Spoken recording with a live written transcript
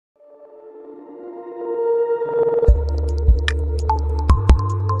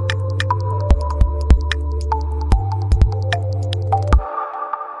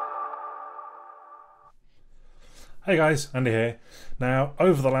Hey guys, Andy here. Now,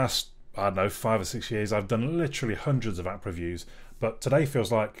 over the last, I don't know, 5 or 6 years, I've done literally hundreds of app reviews, but today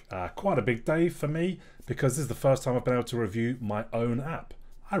feels like quite a big day for me because this is the first time I've been able to review my own app.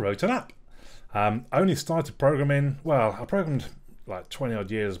 I wrote an app. I only started programming, well, I programmed like 20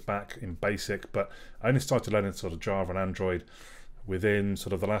 odd years back in BASIC, but I only started learning sort of Java and Android within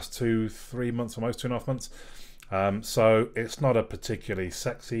sort of the last 2-3 months, almost 2.5 months. So it's not a particularly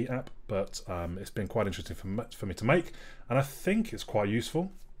sexy app, but it's been quite interesting for me to make, and I think it's quite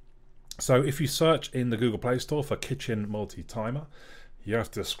useful. So if you search in the Google Play Store for Kitchen Multi-Timer, you have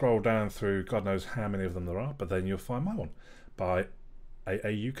to scroll down through God knows how many of them there are, but then you'll find my one by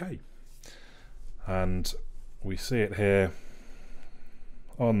AAUK. And we see it here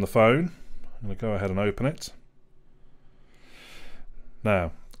on the phone. I'm going to go ahead and open it.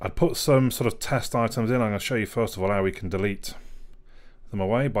 Now, I put some sort of test items in. I'm going to show you first of all how we can delete them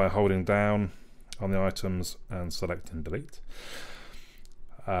away by holding down on the items and selecting delete.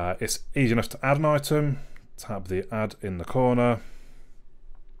 It's easy enough to add an item. Tap the add in the corner,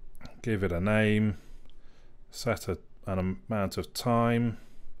 give it a name, set an amount of time,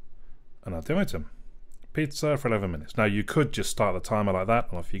 and add the item. Pizza for 11 minutes. Now you could just start the timer like that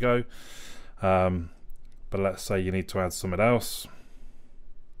and off you go, but let's say you need to add something else.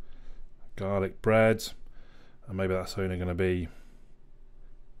 Garlic bread, and maybe that's only going to be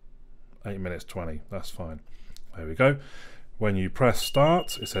 8 minutes 20. That's fine. There we go. When you press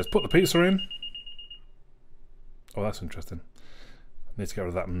start, it says put the pizza in. Oh, that's interesting. I need to get rid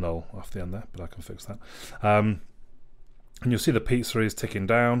of that null off the end there, but I can fix that. And you'll see the pizza is ticking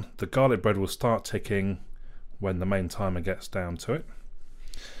down. The garlic bread will start ticking when the main timer gets down to it.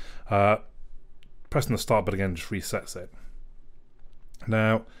 Pressing the start button again just resets it.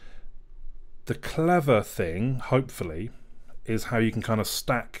 Now, the clever thing, hopefully, is how you can kind of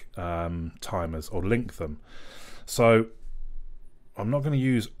stack timers or link them. So I'm not going to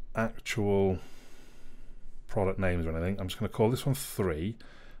use actual product names or anything. I'm just going to call this one 3, and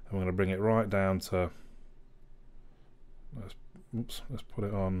we're going to bring it right down to, let's put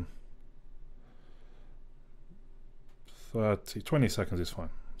it on 20 seconds is fine.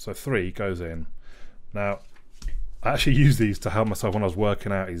 So 3 goes in. Now, I actually used these to help myself when I was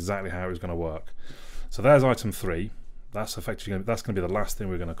working out exactly how it was going to work. So there's item 3. That's effectively going to be the last thing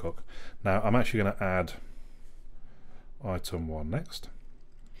we're going to cook. Now I'm actually going to add item 1 next,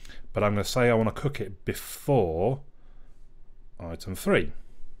 but I'm going to say I want to cook it before item 3.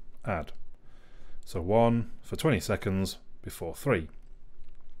 Add. So 1 for 20 seconds before 3.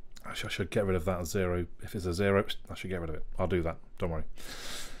 Actually, I should get rid of that 0. If it's a 0, I should get rid of it. I'll do that. Don't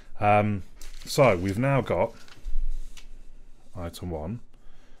worry. So we've now got item 1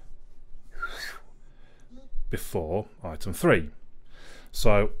 before item 3.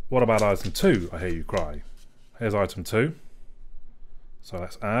 So what about item 2? I hear you cry. Here's item 2. So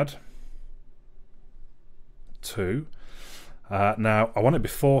let's add 2. Now I want it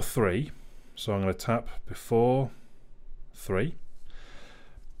before 3, so I'm going to tap before 3.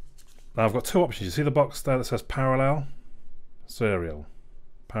 Now I've got 2 options. You see the box there that says parallel, serial,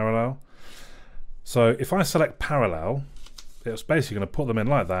 parallel. So if I select parallel, it's basically going to put them in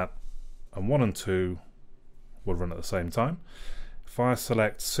like that, and 1 and 2 will run at the same time. If I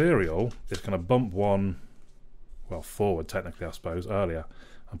select serial, it's going to bump 1, well, forward technically I suppose, earlier,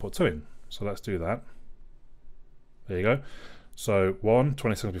 and put 2 in. So let's do that. There you go. So 1,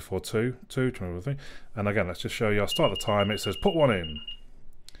 20 seconds before 2, 2, 20 before 3, and again let's just show you, I'll start the time, it says put 1 in,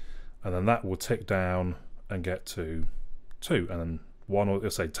 and then that will tick down and get to 2, and then 1 will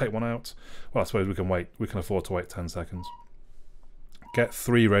say take 1 out. Well, I suppose we can wait, we can afford to wait 10 seconds. Get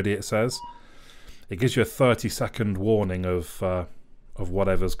 3 ready, it says. It gives you a 30-second warning of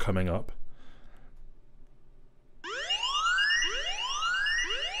whatever's coming up.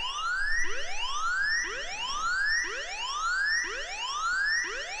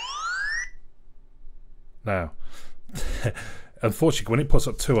 Now, unfortunately, when it puts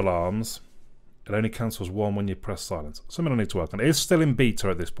up 2 alarms, it only cancels 1 when you press silence. Something I need to work on. It is still in beta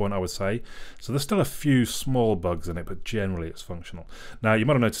at this point, I would say. So there's still a few small bugs in it, but generally it's functional. Now, you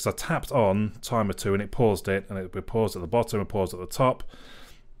might have noticed I tapped on timer 2 and it paused it, and it paused at the bottom and paused at the top.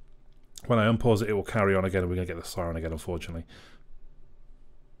 When I unpause it, it will carry on again, and we're going to get the siren again, unfortunately,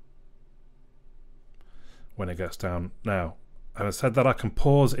 when it gets down. Now, and I said that I can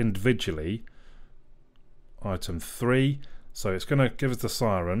pause individually item 3, so it's going to give us the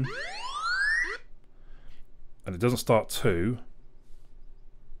siren, and it doesn't start 2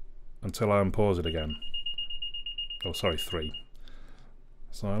 until I unpause it again. Oh, sorry, 3.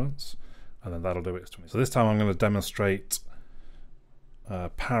 Silence, and then that'll do it. So this time I'm going to demonstrate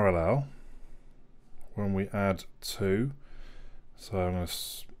parallel when we add 2. So I'm going to,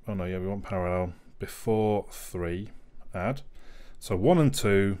 oh no, yeah, we want parallel before 3, add. So 1 and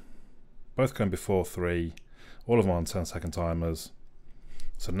 2, both going before 3, all of them on 10-second timers.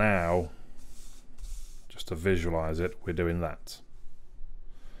 So now, just to visualize it, we're doing that.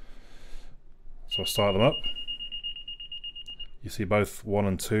 So I'll start them up. You see both 1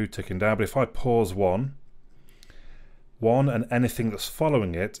 and 2 ticking down, but if I pause 1 and anything that's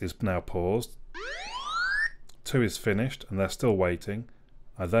following it is now paused. 2 is finished and they're still waiting.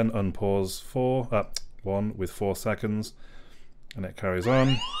 I then unpause 1 with 4 seconds and it carries on.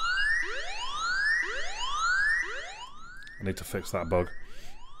 I need to fix that bug.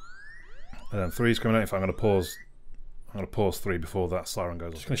 And then 3 is coming out. If I'm going to pause 3 before that siren goes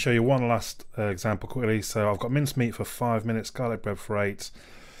off. Just going to show you one last example quickly. So I've got mincemeat for 5 minutes, garlic bread for 8.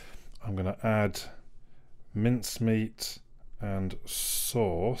 I'm going to add mincemeat and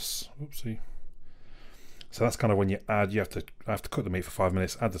sauce. Oopsie. So that's kind of when you add. I have to cook the meat for 5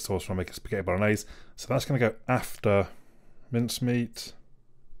 minutes. Add the sauce for making spaghetti bolognese. So that's going to go after mincemeat.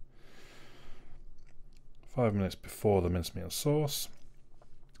 5 minutes before the mincemeat and sauce.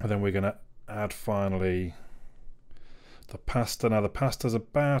 And then we're going to add finally the pasta. Now the pasta's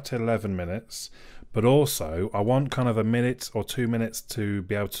about 11 minutes, but also I want kind of a minute or 2 minutes to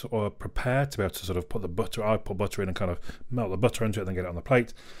be able to prepare, to be able to sort of put the butter. I put butter in and kind of melt the butter into it and then get it on the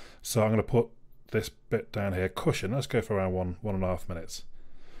plate. So I'm going to put this bit down here, cushion. Let's go for around 1.5 minutes.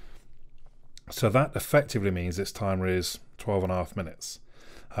 So that effectively means its timer is 12.5 minutes.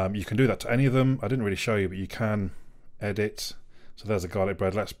 You can do that to any of them. I didn't really show you, but you can edit. So there's a garlic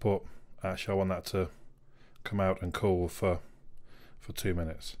bread. Let's put, actually I want that to come out and cool for 2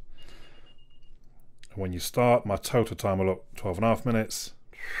 minutes. And when you start, my total time will look 12.5 minutes.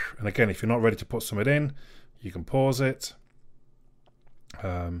 And again, if you're not ready to put something in, you can pause it.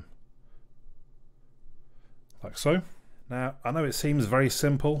 Like so. Now, I know it seems very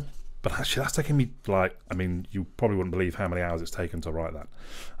simple, but actually that's taken me you probably wouldn't believe how many hours it's taken to write that.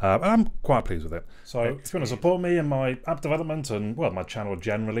 And I'm quite pleased with it. So if you want to support me in my app development and, well, my channel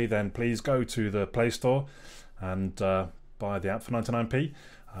generally, then please go to the Play Store and buy the app for 99p.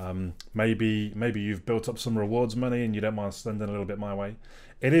 Maybe you've built up some rewards money and you don't mind sending a little bit my way.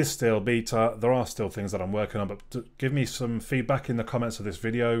 It is still beta. There are still things that I'm working on, but give me some feedback in the comments of this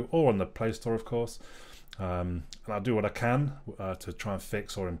video or on the Play Store, of course. And I'll do what I can to try and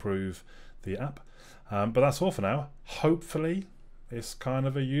fix or improve the app. But that's all for now. Hopefully it's kind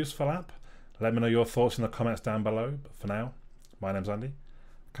of a useful app. Let me know your thoughts in the comments down below. But for now, my name's Andy.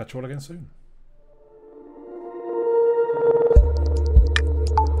 Catch you all again soon.